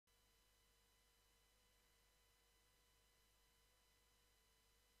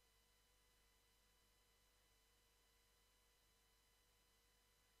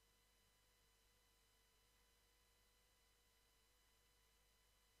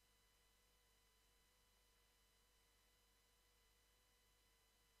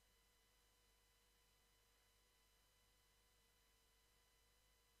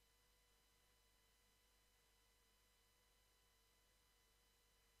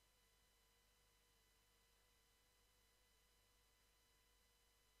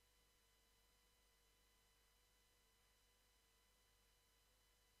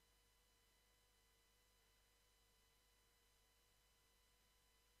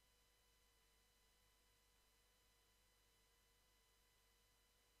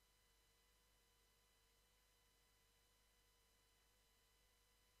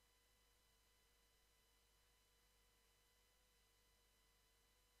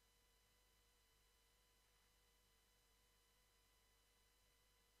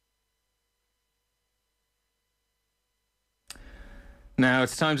Now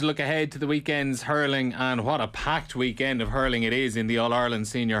it's time to look ahead to the weekend's hurling, and what a packed weekend of hurling it is in the All-Ireland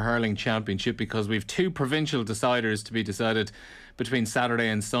Senior Hurling Championship, because we've two provincial deciders to be decided between Saturday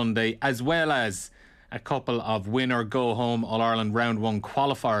and Sunday, as well as a couple of win-or-go-home All-Ireland Round 1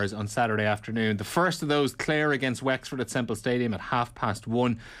 qualifiers on Saturday afternoon. The first of those, Clare against Wexford at Semple Stadium at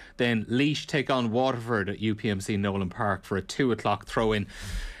 1:30. Then Laois take on Waterford at UPMC Nolan Park for a 2 o'clock throw-in.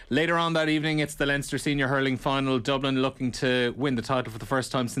 Later on that evening, it's the Leinster Senior Hurling Final. Dublin looking to win the title for the first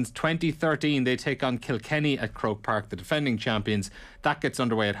time since 2013. They take on Kilkenny at Croke Park, the defending champions. That gets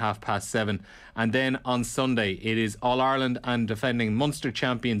underway at 7:30. And then on Sunday, it is All-Ireland and defending Munster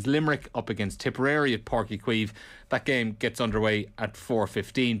champions Limerick up against Tipperary at Páirc Uí Chaoimh. That game gets underway at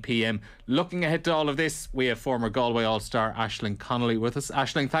 4:15pm. Looking ahead to all of this, we have former Galway All-Star Aislinn Connolly with us.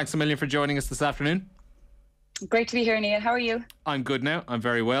 Aisling, thanks a million for joining us this afternoon. Great to be here, Neil. How are you? I'm good now. I'm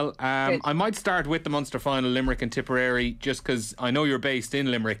very well. I might start with the Munster final, Limerick and Tipperary, just because I know you're based in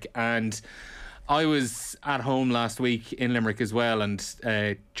Limerick, and I was at home last week in Limerick as well, and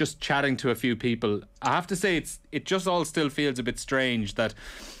just chatting to a few people. I have to say, it just all still feels a bit strange that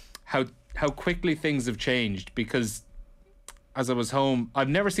how quickly things have changed, because as I was home, I've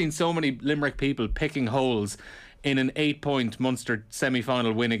never seen so many Limerick people picking holes in an 8-point Munster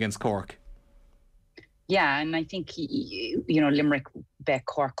semi-final win against Cork. Yeah, and I think, Limerick bet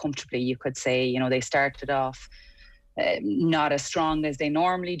Cork comfortably, you could say. They started off not as strong as they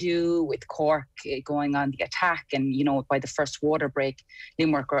normally do, with Cork going on the attack. And, by the first water break,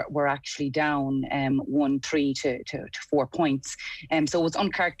 Limerick were actually down 1-3 to 4 points. So it was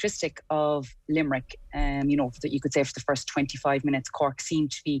uncharacteristic of Limerick. You could say for the first 25 minutes, Cork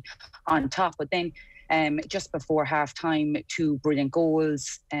seemed to be on top. But then just before half-time, 2 brilliant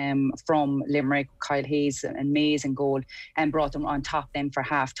goals from Limerick, Kyle Hayes and amazing goal, and brought them on top then for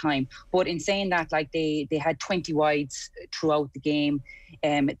half-time. But in saying that, they had 20 wides throughout the game.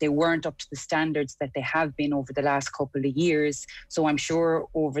 They weren't up to the standards that they have been over the last couple of years. So I'm sure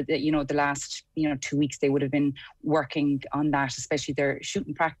over the last 2 weeks they would have been working on that, especially their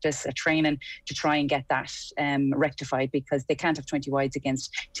shooting practice, training, to try and get that rectified, because they can't have 20 wides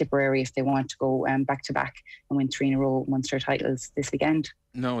against Tipperary if they want to go back to back and win 3 in a row Munster titles this weekend.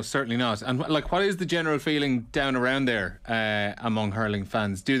 No, certainly not. And what is the general feeling down around there among hurling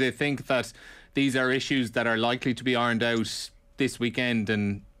fans? Do they think that these are issues that are likely to be ironed out this weekend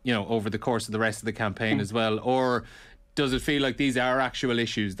and over the course of the rest of the campaign as well, or does it feel like these are actual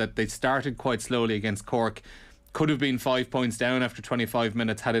issues that they started quite slowly against Cork, could have been 5 points down after 25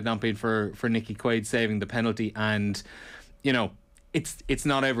 minutes had it not been for Nicky Quaid saving the penalty, and it's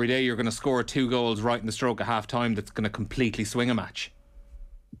not every day you're going to score 2 goals right in the stroke of half time that's going to completely swing a match?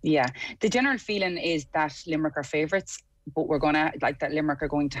 Yeah, the general feeling is that Limerick are favourites, but Limerick are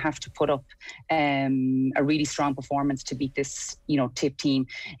going to have to put up a really strong performance to beat this, Tip team.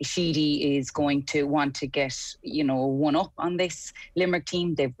 Sheedy is going to want to get, one up on this Limerick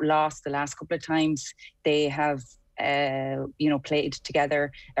team. They've lost the last couple of times. They have played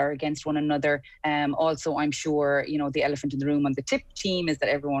together or against one another. Also, I'm sure, the elephant in the room on the Tip team is that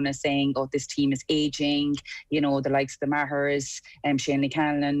everyone is saying, oh, this team is aging, the likes of the Mahers, Shane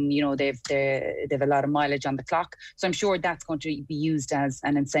Callan, they've a lot of mileage on the clock. So I'm sure that's going to be used as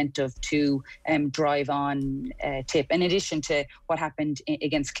an incentive to drive on Tip, in addition to what happened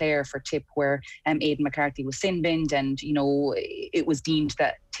against Clare for Tip, where Aidan McCarthy was sin-binned, and, it was deemed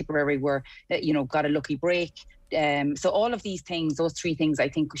that Tipperary were, got a lucky break. So all of these things, those 3 things, I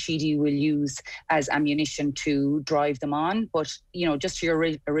think Sheedy will use as ammunition to drive them on. But, just to your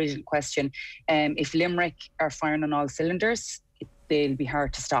original question, if Limerick are firing on all cylinders, they'll be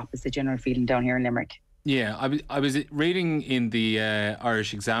hard to stop, is the general feeling down here in Limerick. Yeah, I was reading in the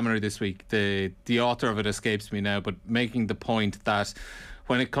Irish Examiner this week, the author of it escapes me now, but making the point that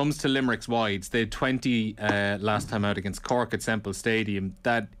when it comes to Limerick's wides, they had 20 last time out against Cork at Semple Stadium,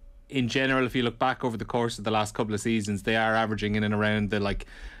 that in general, if you look back over the course of the last couple of seasons, they are averaging in and around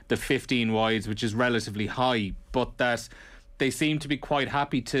the 15 wides, which is relatively high, but that they seem to be quite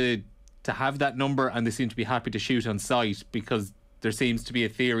happy to have that number, and they seem to be happy to shoot on sight, because there seems to be a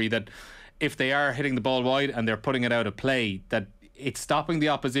theory that if they are hitting the ball wide and they're putting it out of play, that it's stopping the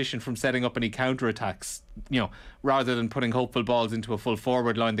opposition from setting up any counter-attacks, rather than putting hopeful balls into a full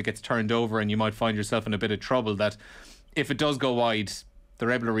forward line that gets turned over and you might find yourself in a bit of trouble, that if it does go wide,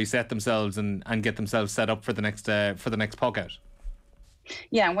 they're able to reset themselves and get themselves set up for the next puck out.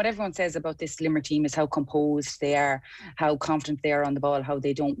 Yeah, and what everyone says about this Limerick team is how composed they are, how confident they are on the ball, how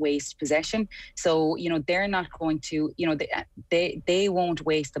they don't waste possession. So, they're not going to, they won't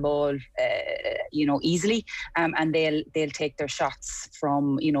waste the ball easily, and they'll take their shots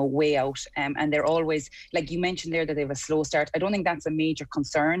from way out, and they're always, like you mentioned there, that they have a slow start. I don't think that's a major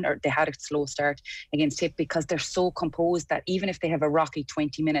concern, or they had a slow start against Tip, because they're so composed that even if they have a rocky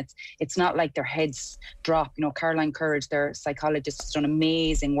 20 minutes, it's not like their heads drop. Caroline Courage, their psychologist, has done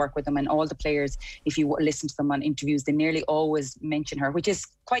amazing work with them, and all the players, if you listen to them on interviews, they nearly always mention her, which is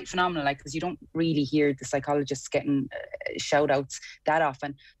quite phenomenal, because you don't really hear the psychologists getting shout outs that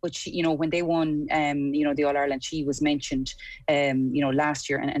often. But she, when they won the All-Ireland, she was mentioned last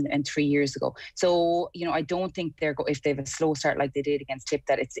year and 3 years ago. So I don't think if they have a slow start like they did against Tip,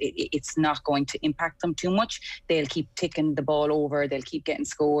 that it's not going to impact them too much. They'll keep ticking the ball over, they'll keep getting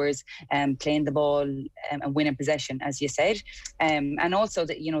scores, playing the ball, and winning possession, as you said. And also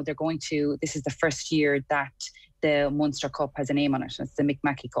that they're going to, this is the first year that the Munster Cup has a name on it. It's the Mick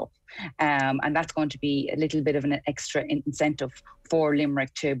Mackey Cup. And that's going to be a little bit of an extra incentive for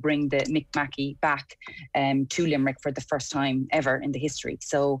Limerick to bring the Mick Mackey back to Limerick for the first time ever in the history.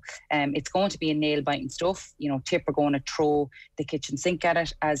 So it's going to be a nail-biting stuff. Tip are going to throw the kitchen sink at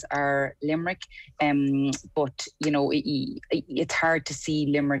it, as are Limerick. But it's hard to see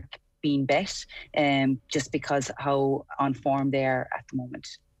Limerick being bet, just because how on form they are at the moment.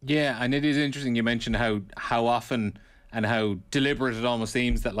 Yeah, and it is interesting you mentioned how often and how deliberate it almost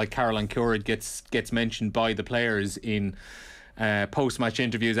seems that, like, Caroline Courage gets mentioned by the players in post-match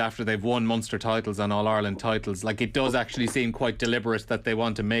interviews after they've won Munster titles and All-Ireland titles. Like, it does actually seem quite deliberate that they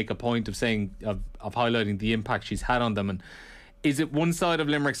want to make a point of saying, of highlighting the impact she's had on them. And is it one side of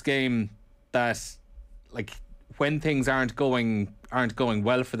Limerick's game that, like, when things aren't going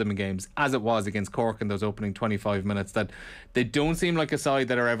well for them in games, as it was against Cork in those opening 25 minutes, that they don't seem like a side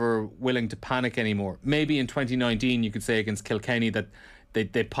that are ever willing to panic anymore? Maybe in 2019 you could say against Kilkenny that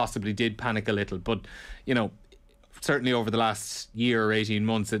they possibly did panic a little, but certainly over the last year or 18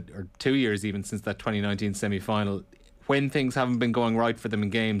 months, or 2 years even, since that 2019 semi-final, when things haven't been going right for them in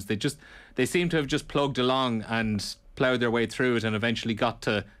games, they seem to have just plugged along and ploughed their way through it and eventually got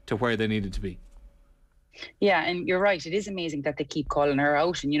to where they needed to be. Yeah, and you're right. It is amazing that they keep calling her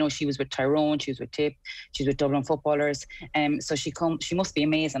out. And she was with Tyrone, she was with Tip, she's with Dublin footballers. So she must be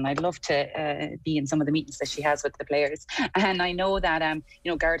amazing. I'd love to be in some of the meetings that she has with the players. And I know that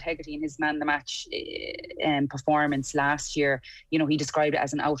Garrett Hegarty in his Man the Match performance last year, he described it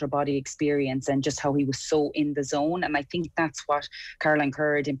as an outer body experience, and just how he was so in the zone. And I think that's what Caroline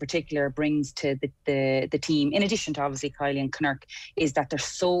Courage in particular brings to the team, in addition to obviously Kylie and Knirk, is that they're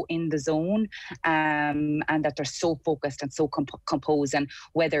so in the zone. And that they're so focused and so composed, and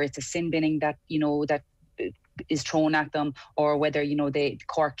whether it's a sin binning that that is thrown at them, or whether they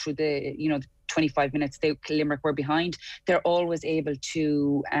Cork through the 25 minutes Limerick were behind, they're always able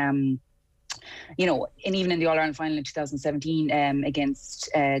to and even in the All-Ireland final in 2017 against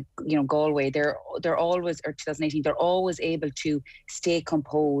Galway, they're always, or 2018, they're always able to stay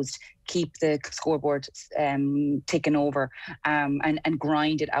composed, keep the scoreboard ticking over, and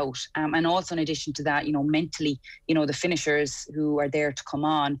grind it out. And also in addition to that, mentally, the finishers who are there to come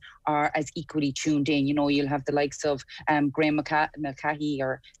on are as equally tuned in. You'll have the likes of Graham Mulcahy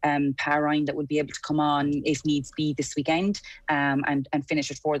or Parine that would be able to come on if needs be this weekend and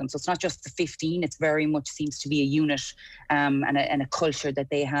finish it for them. So it's not just the 15, it's very much seems to be a unit and a culture that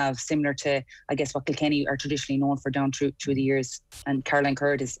they have, similar to, I guess, what Kilkenny are traditionally known for down through the years. And Caroline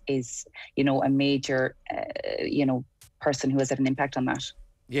Courage is a major person who has had an impact on that.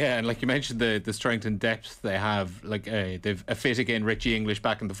 Yeah, and like you mentioned, the strength and depth they have, like they've a fit again Richie English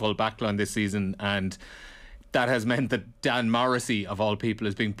back in the full backline this season, and that has meant that Dan Morrissey, of all people,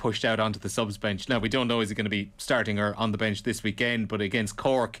 is being pushed out onto the subs bench. Now, we don't know is he going to be starting or on the bench this weekend, but against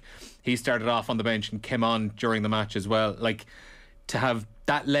Cork, he started off on the bench and came on during the match as well. Like, to have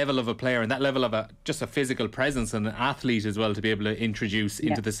that level of a player and that level of just a physical presence and an athlete as well to be able to introduce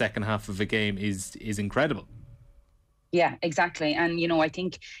into the second half of a game is incredible. Yeah, exactly. And, I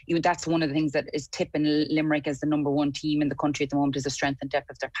think that's one of the things that is tipping Limerick as the number one team in the country at the moment, is the strength and depth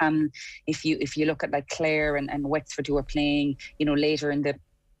of their panel. If you look at like Clare and Wexford, who are playing, later in the,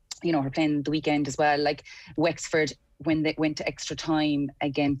 are playing the weekend as well. Like Wexford, when they went to extra time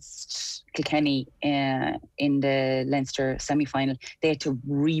against Kilkenny in the Leinster semi-final, they had to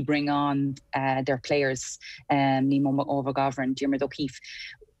re-bring on their players, Nemo Overgovern and Diarmuid O'Keefe,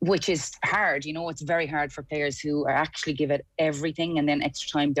 which is hard. It's very hard for players who are actually give it everything, and then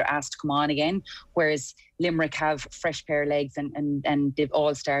extra time they're asked to come on again. Whereas Limerick have fresh pair of legs and they've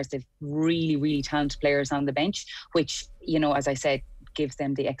all-stars, they've really, really talented players on the bench, which, as I said, gives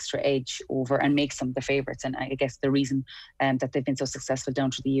them the extra edge over and makes them the favourites. And I guess the reason that they've been so successful down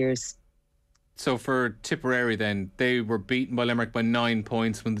through the years. So for Tipperary then, they were beaten by Limerick by 9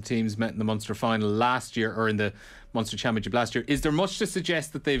 points when the teams met in the Munster final last year, or in the Munster Championship last year. Is there much to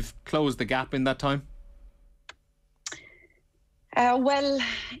suggest that they've closed the gap in that time? Well,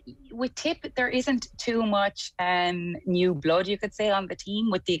 with Tip, there isn't too much new blood, you could say, on the team,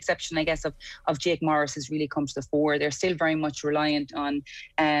 with the exception, I guess, of Jake Morris has really come to the fore. They're still very much reliant on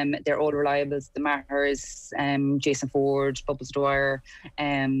their old reliables, the Maher's, Jason Ford, Bubbles Dwyer,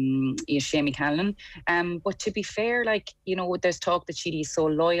 Shamie Callan. But to be fair, there's talk that Sheedy is so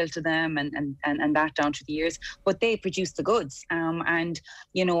loyal to them and that down through the years, but they produce the goods. And,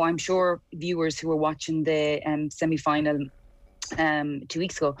 I'm sure viewers who were watching the semi-final 2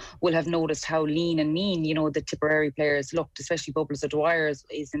 weeks ago will have noticed how lean and mean, the Tipperary players looked, especially Bubbles O'Dwyer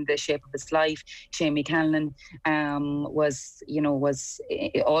is in the shape of his life. Shamie Callan was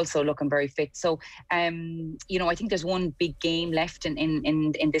also looking very fit. So, I think there's one big game left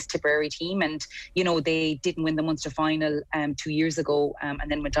in this Tipperary team, and, they didn't win the Munster final 2 years ago and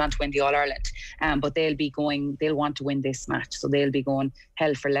then went on to win the All-Ireland. But they'll want to win this match. So they'll be going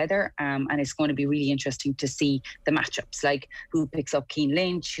hell for leather. And it's going to be really interesting to see the matchups, like who picks up Cian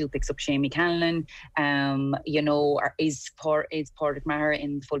Lynch, who picks up Shamie Callan, is Pádraig Maher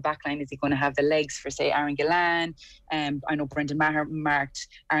in the full back line? Is he going to have the legs for, say, Aaron Gillan? I know Brendan Maher marked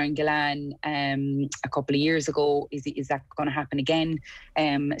Aaron Gillan a couple of years ago. Is that going to happen again?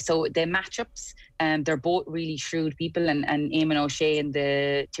 So the matchups, they're both really shrewd people, and Eamon O'Shea and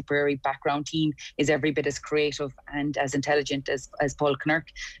the Tipperary background team is every bit as creative and as intelligent as Paul Knirk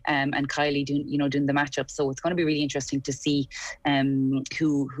and Kylie doing the matchups. So it's going to be really interesting to see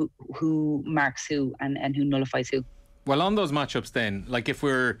who marks who and who nullifies who. Well, on those matchups then, like if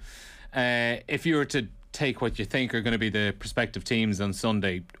you were to take what you think are going to be the prospective teams on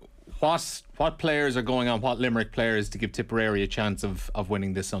Sunday, what players are going on, what Limerick players, to give Tipperary a chance of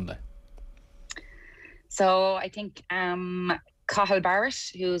winning this Sunday? So I think Cathal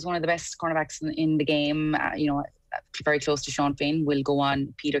Barrett, who's one of the best cornerbacks in the game, very close to Sean Finn, will go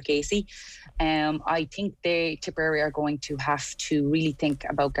on Peter Casey. I think the Tipperary are going to have to really think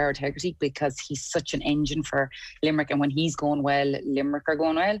about Garrett Hegarty, because he's such an engine for Limerick, and when he's going well, Limerick are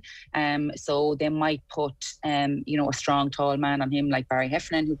going well. So they might put a strong tall man on him like Barry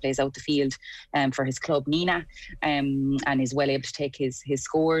Heffernan, who plays out the field for his club Nina, and is well able to take his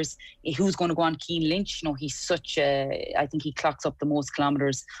scores. Who's going to go on Cian Lynch? He's I think he clocks up the most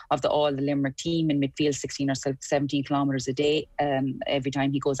kilometres of all the Limerick team in midfield, 16 or 17 kilometres a day every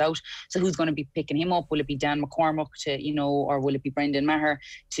time he goes out. So who's going to be picking him up? Will it be Dan McCormack or will it be Brendan Maher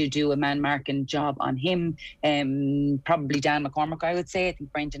to do a man marking job on him? Probably Dan McCormack, I would say. I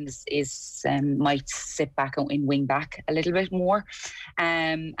think Brendan might sit back in wing back a little bit more.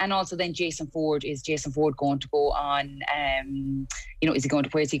 And also then Jason Ford. Is Jason Ford going to go on? Where is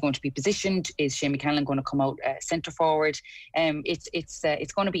he going to be positioned? Is Shamie Callan going to come out centre forward?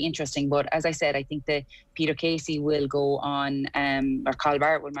 It's going to be interesting. But as I said, I think that Peter Casey will go on, or Cathal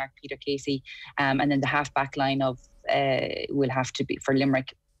Barrett will mark Peter Casey, and then the half back line will have to be for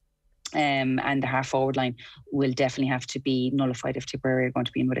Limerick. And the half forward line will definitely have to be nullified if Tipperary are going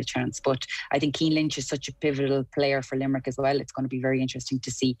to be in with a chance. But I think Cian Lynch is such a pivotal player for Limerick as well. It's going to be very interesting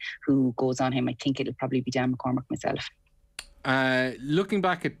to see who goes on him. I think it'll probably be Dan McCormack myself. Looking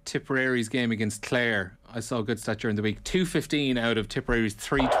back at Tipperary's game against Clare, I saw a good stat during the week. 215 out of Tipperary's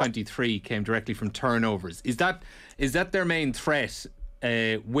 323 came directly from turnovers. Is that their main threat?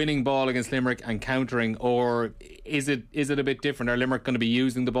 Winning ball against Limerick and countering, or is it a bit different? Are Limerick going to be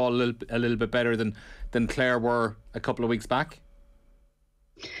using the ball a little bit better than Clare were a couple of weeks back?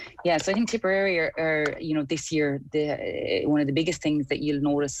 Yeah, so I think Tipperary are this year, one of the biggest things that you'll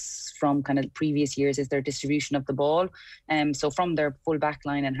notice from kind of previous years is their distribution of the ball. So from their full back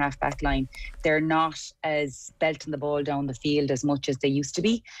line and half back line, they're not as belting the ball down the field as much as they used to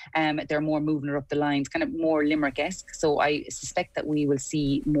be. They're more moving it up the lines, kind of more Limerick-esque. So I suspect that we will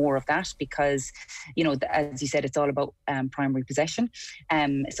see more of that because, as you said, it's all about primary possession.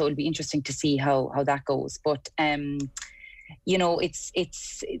 So it'll be interesting to see how that goes. But a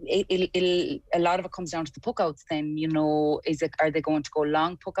lot of it comes down to the puckouts. Then are they going to go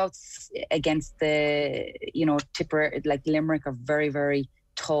long puckouts against the Tipperary? Like Limerick are very, very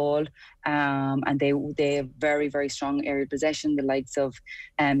tall, and they have very, very strong aerial possession. The likes of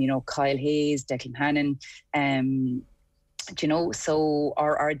Kyle Hayes, Declan Hannon. So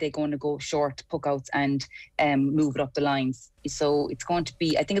are they going to go short puckouts and move it up the lines? So I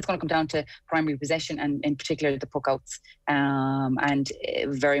think it's going to come down to primary possession and in particular the puckouts, and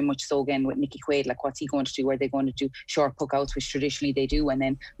very much so again with Nicky Quaid, like what's he going to do? Are they going to do short puckouts, which traditionally they do, and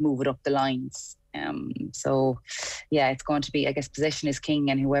then move it up the lines? So yeah, it's going to be, I guess, possession is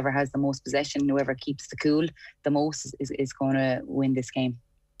king, and whoever has the most possession, whoever keeps the cool the most is going to win this game.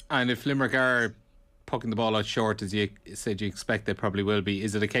 And if Limerick are pucking the ball out short, as you said you expect they probably will be,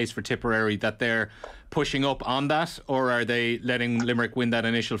 is it a case for Tipperary that they're pushing up on that, or are they letting Limerick win that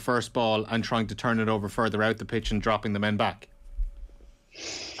initial first ball and trying to turn it over further out the pitch and dropping the men back?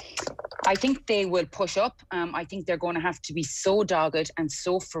 I think they will push up. I think they're going to have to be so dogged and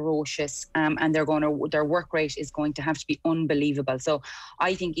so ferocious, and their work rate is going to have to be unbelievable. So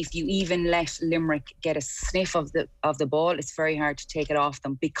I think if you even let Limerick get a sniff of the ball, it's very hard to take it off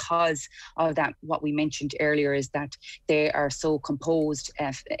them, because of that. What we mentioned earlier is that they are so composed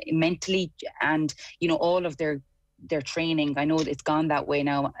mentally, and all of their training. I know it's gone that way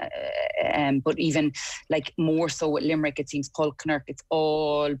now, but even like more so with Limerick, it seems Polknirk, it's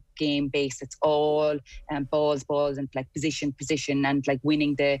all game based. It's all balls, and like position, and like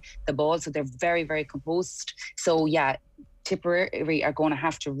winning the ball. So they're very, very composed. So yeah, Tipperary are going to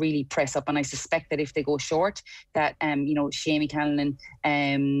have to really press up, and I suspect that if they go short, that Shamie Callanan,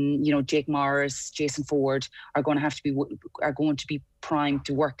 Jake Morris, Jason Ford are going to be primed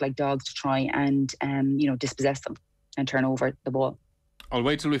to work like dogs to try and dispossess them and turn over the ball. I'll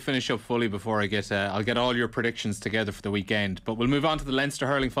wait till we finish up fully before I'll get all your predictions together for the weekend. But we'll move on to the Leinster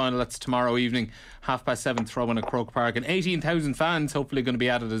hurling final. That's tomorrow evening, 7:30 throw-in at Croke Park, and 18,000 fans hopefully going to be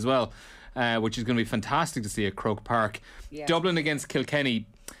added as well, which is going to be fantastic to see at Croke Park. Yeah. Dublin against Kilkenny.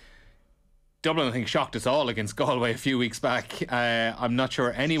 Dublin, I think, shocked us all against Galway a few weeks back. I'm not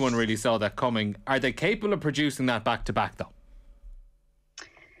sure anyone really saw that coming. Are they capable of producing that back-to-back though?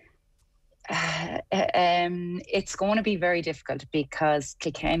 It's going to be very difficult, because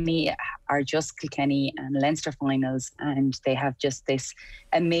Kilkenny are just Kilkenny and Leinster finals, and they have just this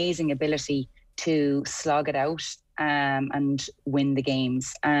amazing ability to slog it out and win the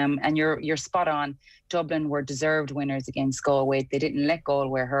games. And you're spot on. Dublin were deserved winners against Galway. They didn't let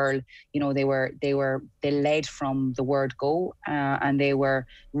Galway hurl. They led from the word go, and they were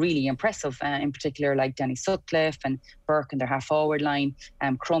really impressive. In particular, like Danny Sutcliffe and Burke and their half forward line,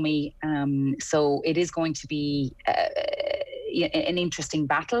 Crummy. So it is going to be an interesting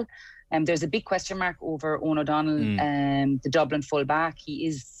battle. There's a big question mark over Owen O'Donnell, the Dublin full-back. He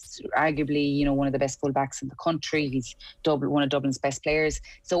is arguably, one of the best full-backs in the country. He's one of Dublin's best players.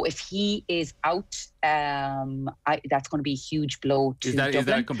 So if he is out, that's going to be a huge blow to Dublin. Is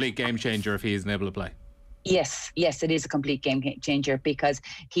that a complete game changer if he isn't able to play? Yes, it is a complete game changer, because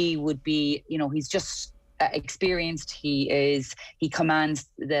he would be, he's just experienced. He commands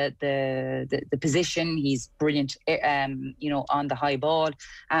the position. He's brilliant, on the high ball,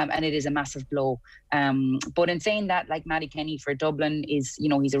 and it is a massive blow. But in saying that, like Matty Kenny for Dublin is,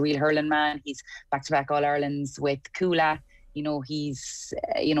 he's a real hurling man. He's back-to-back All-Irelands with Coola. He's,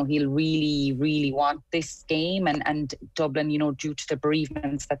 he'll really, really want this game, and Dublin, due to the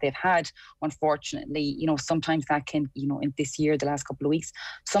bereavements that they've had, unfortunately, sometimes that can, in this year, the last couple of weeks,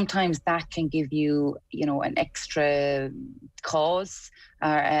 sometimes that can give you, an extra cause,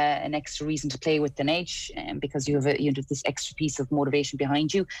 an extra reason to play with an edge, because you have this extra piece of motivation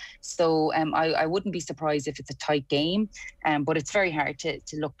behind you. So I wouldn't be surprised if it's a tight game, but it's very hard to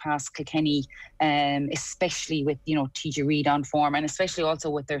look past Kilkenny, especially with TJ Reid on form, and especially also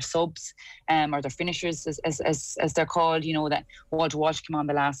with their subs, or their finishers as they're called. That Walter Walsh came on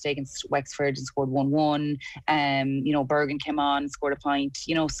the last day against Wexford and scored 1-1. Bergen came on and scored a point.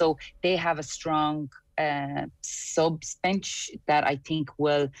 So they have a strong subs bench that I think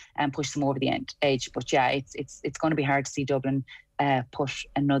will push them over the edge. But yeah, it's going to be hard to see Dublin push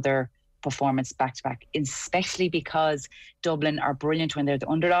another performance back to back, especially because Dublin are brilliant when they're the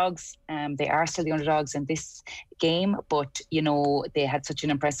underdogs. They are still the underdogs in this game, but they had such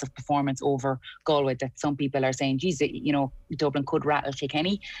an impressive performance over Galway that some people are saying, geez, Dublin could rattle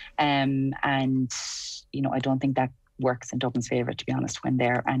Kilkenny, and I don't think that works in Dublin's favour, to be honest, when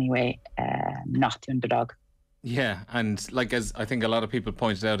they're anyway not the underdog. Yeah, and as I think a lot of people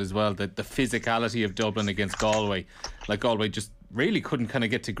pointed out as well, that the physicality of Dublin against Galway, Galway just really couldn't kind of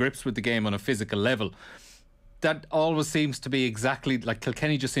get to grips with the game on a physical level. That always seems to be exactly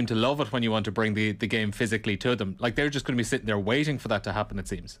Kilkenny just seem to love it when you want to bring the game physically to them. They're just going to be sitting there waiting for that to happen, it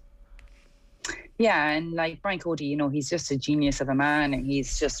seems. Yeah, and Brian Cody, he's just a genius of a man, and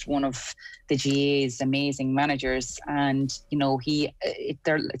he's just one of the GA's amazing managers. And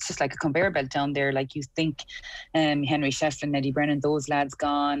it's just like a conveyor belt down there. You think Henry Shefflin, Eddie Brennan, those lads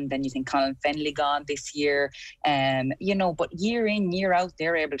gone. Then you think Colin Fennelly gone this year. But year in, year out,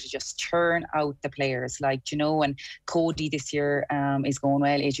 they're able to just churn out the players. And Cody this year is going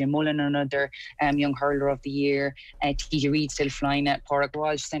well. Adrian Mullen, another young hurler of the year. TJ Reid still flying at Porrick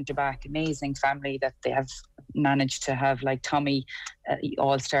Walsh, centre back, amazing family family that they have managed to have, like Tommy,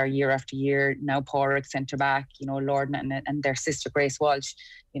 All-Star year after year, now Pádraig centre back, you know, Lorna and their sister Grace Walsh,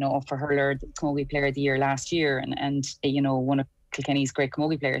 you know, up for Hurler, the Camogie Player of the Year last year, and you know, one of Kilkenny's great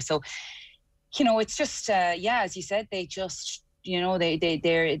Camogie players. So, you know, it's just as you said, they just, you know,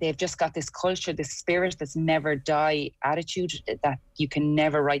 they've just got this culture, this spirit, this never die attitude that you can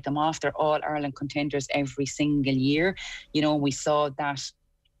never write them off. They're all Ireland contenders every single year. You know, we saw that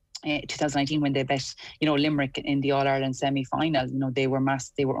 2019 when they bet, you know, Limerick in the All-Ireland semi-final. You know, they were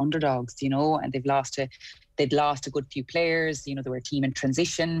underdogs, you know, and they'd lost a good few players. You know, they were a team in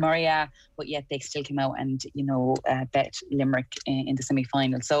transition, Maria, but yet they still came out and, you know, bet Limerick in the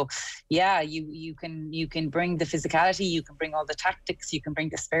semi-final. So, yeah, you can bring the physicality, you can bring all the tactics, you can bring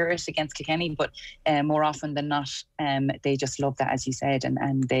the spirit against Kilkenny, but more often than not, they just love that, as you said,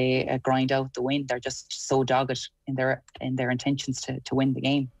 and they grind out the win. They're just so dogged in their intentions to win the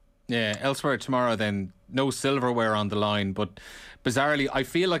game. Yeah, elsewhere tomorrow then, no silverware on the line, but bizarrely, I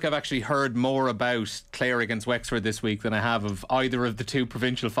feel like I've actually heard more about Clare against Wexford this week than I have of either of the two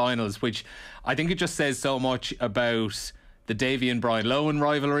provincial finals, which I think it just says so much about the Davy and Brian Lowen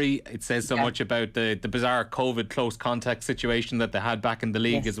rivalry. It says so much about the bizarre COVID close contact situation that they had back in the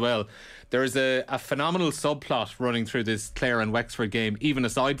league as well. There is a phenomenal subplot running through this Clare and Wexford game, even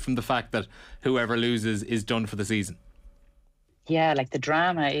aside from the fact that whoever loses is done for the season. Yeah, like the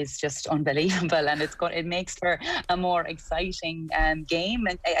drama is just unbelievable, and it makes for a more exciting game.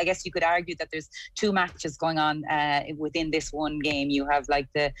 And I guess you could argue that there's two matches going on within this one game. You have like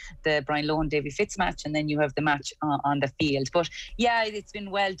the Brian Lowen Davy Fitz match, and then you have the match on the field. But yeah, it's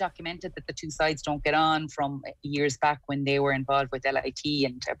been well documented that the two sides don't get on from years back when they were involved with LIT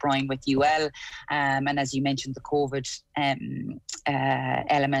and Brian with UL, and as you mentioned, the COVID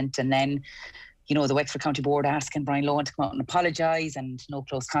element, and then, you know, the Wexford County Board asking Brian Lowen to come out and apologise, and no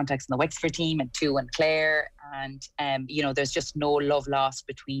close contacts in the Wexford team, and two in Clare. And, you know, there's just no love lost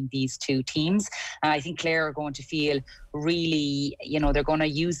between these two teams. And I think Clare are going to feel really, you know, they're going to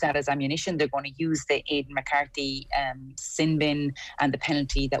use that as ammunition. They're going to use the Aidan McCarthy sin bin and the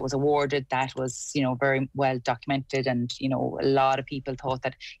penalty that was awarded. That was, you know, very well documented. And, you know, a lot of people thought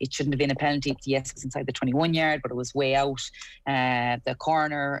that it shouldn't have been a penalty. Yes, it was inside the 21 yard, but it was way out the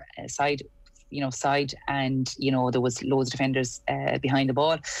corner side, and, you know, there was loads of defenders behind the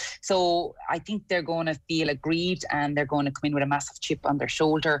ball. So I think they're going to feel aggrieved, and they're going to come in with a massive chip on their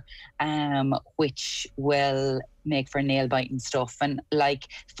shoulder, which will make for nail-biting stuff. And like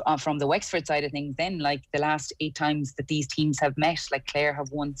from the Wexford side of things, then, like the last 8 times that these teams have met, like Clare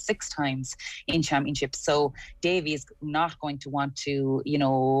have won 6 times in championships. So Davy is not going to want to, you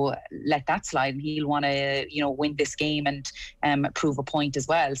know, let that slide, and he'll want to, you know, win this game and prove a point as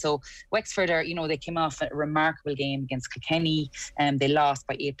well. So Wexford are, you know, they came off a remarkable game against Kilkenny, and they lost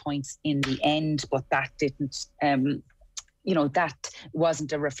by 8 points in the end, but that didn't, you know, that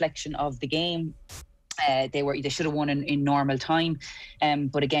wasn't a reflection of the game. They should have won in normal time,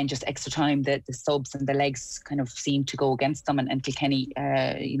 but again, just extra time, the subs and the legs kind of seemed to go against them, and Kilkenny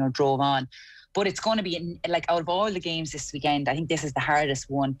you know, drove on. But it's going to be, like, out of all the games this weekend, I think this is the hardest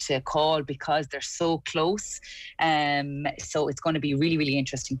one to call because they're so close. So it's going to be really, really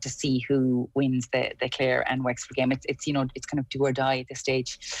interesting to see who wins the Clare and Wexford game. It's you know, it's kind of do or die at this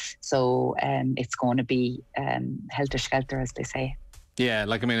stage. So it's going to be helter-skelter, as they say. Yeah,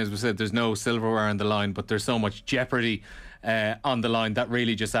 like, I mean, as we said, there's no silverware on the line, but there's so much jeopardy on the line that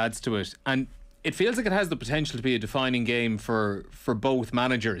really just adds to it. And it feels like it has the potential to be a defining game for both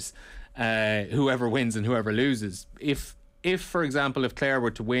managers, whoever wins and whoever loses. If for example, if Clare were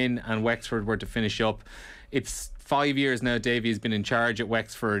to win and Wexford were to finish up, it's 5 years now Davy has been in charge at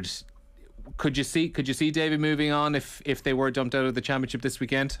Wexford. Could you see Davy moving on if they were dumped out of the championship this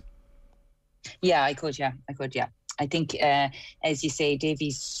weekend? Yeah, I could. I think, as you say,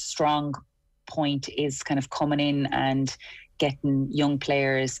 Davy's strong point is kind of coming in and getting young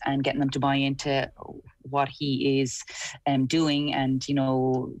players and getting them to buy into what he is doing, and, you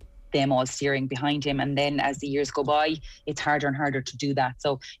know, them all steering behind him. And then as the years go by, it's harder and harder to do that.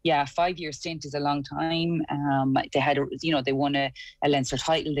 So yeah, 5-year stint is a long time. They had, you know, they won a Leinster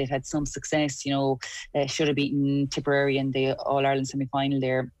title. They've had some success, you know, should have beaten Tipperary in the All-Ireland semi-final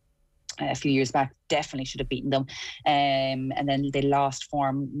there a few years back. Definitely should have beaten them, and then they lost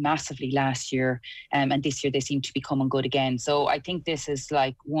form massively last year, and this year they seem to be coming good again. So I think this is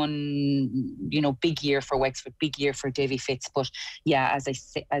like one, you know, big year for Wexford, big year for Davy Fitz. But yeah, as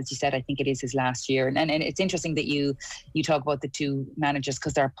you said, I think it is his last year, and it's interesting that you talk about the two managers,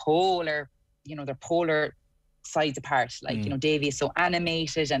 because they're polar, you know, they're polar sides apart. Like, you know, Davy is so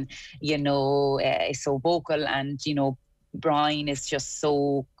animated and, you know, is so vocal, and, you know, Brian is just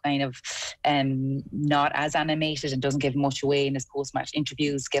so kind of not as animated and doesn't give much away in his post-match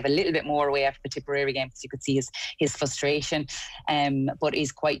interviews. Gave a little bit more away after the Tipperary game because you could see his frustration, but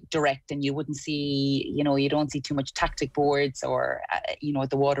is quite direct, and you wouldn't see, you don't see too much tactic boards or at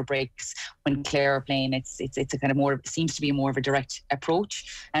the water breaks when Clare are playing. It's a kind of more, seems to be more of a direct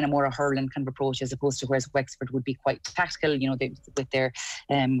approach and a more a hurling kind of approach, as opposed to whereas Wexford would be quite tactical, with their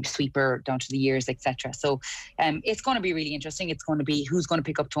sweeper down to the ears, etc. So it's going to be really interesting. It's going to be who's going to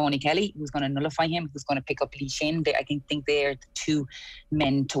pick up Tony Kelly, who's going to nullify him, who's going to pick up Lee Shin. I think they are the two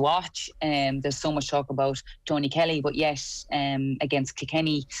men to watch. There's so much talk about Tony Kelly, but yet against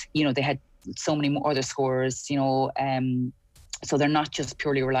Kilkenny, they had so many more other scorers, so they're not just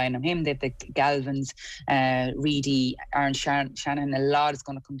purely relying on him. They've the Galvins, Reedy, Aaron Shannon. A lot is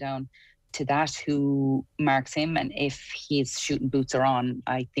going to come down to that, who marks him. And if his shooting boots are on,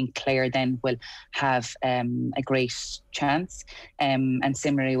 I think Clare then will have a great chance. And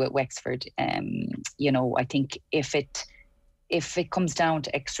similarly with Wexford, I think if it comes down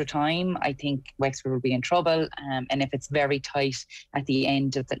to extra time, I think Wexford will be in trouble. And if it's very tight at the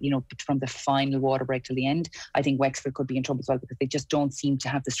end of from the final water break till the end, I think Wexford could be in trouble as well, because they just don't seem to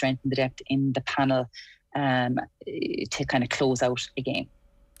have the strength and the depth in the panel to kind of close out a game.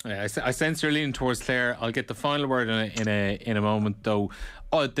 Yeah, I sense you're leaning towards Clare. I'll get the final word in a moment, though.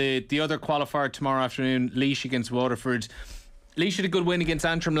 The other qualifier tomorrow afternoon, Laois against Waterford. Laois had a good win against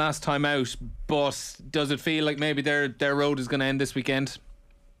Antrim last time out, but does it feel like maybe their road is going to end this weekend?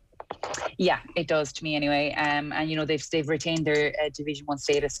 Yeah, it does to me anyway. And they've retained their Division 1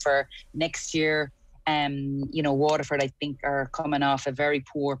 status for next year. Waterford, I think, are coming off a very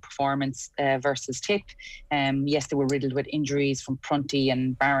poor performance versus Tip. Yes, they were riddled with injuries from Prunty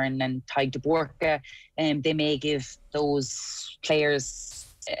and Barron and Tig de Borca. They may give those players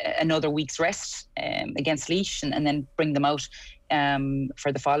another week's rest against Laois and then bring them out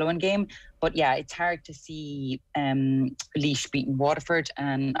for the following game. But yeah, it's hard to see Laois beating Waterford,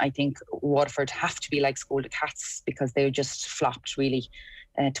 and I think Waterford have to be like scolded cats because they just flopped really,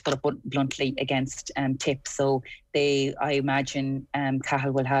 to put it bluntly, against Tip. So I imagine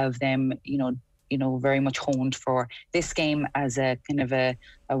Cahill will have them very much honed for this game as a kind of a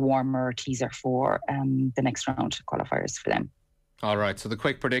warmer teaser for the next round qualifiers for them. All right, so the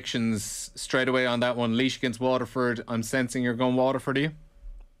quick predictions straight away on that one. Laois against Waterford. I'm sensing you're going Waterford, are you?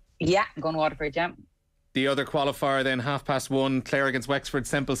 Yeah, I'm going Waterford, yeah. The other qualifier then, 1:30, Clare against Wexford,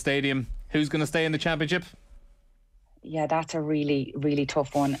 Semple Stadium. Who's going to stay in the championship? Yeah, that's a really, really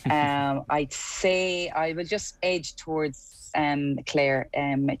tough one. I'd say I will just edge towards Clare,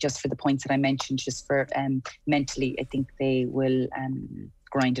 just for the points that I mentioned, just for mentally, I think they will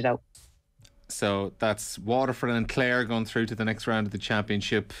grind it out. So that's Waterford and Clare going through to the next round of the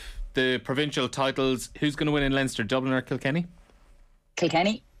championship. The provincial titles, who's going to win in Leinster, Dublin or Kilkenny?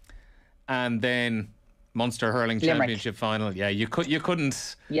 Kilkenny. And then Munster Hurling Limerick. Championship final. Yeah, you couldn't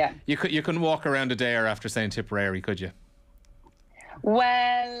walk around a day after saying Tipperary, could you?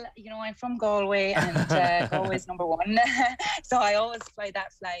 Well, I'm from Galway, and Galway's number one, so I always fly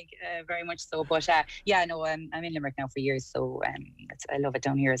that flag very much so. But I'm in Limerick now for years, so I love it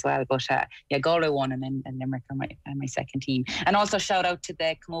down here as well. But Galway won, and then Limerick are my second team. And also shout out to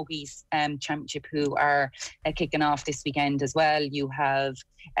the Camogies Championship, who are kicking off this weekend as well. You have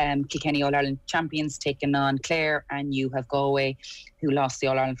Kilkenny All-Ireland champions taking on Clare, and you have Galway, who lost the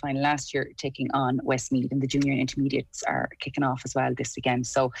All-Ireland final last year, taking on Westmeath, and the junior and intermediates are kicking off as well this weekend.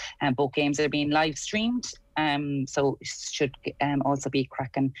 So both games are being live streamed, so it should also be a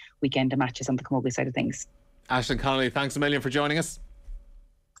cracking weekend of matches on the Camogie side of things. Aislinn Connolly, thanks a million for joining us.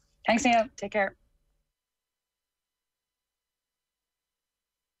 Thanks, Neil. Take care.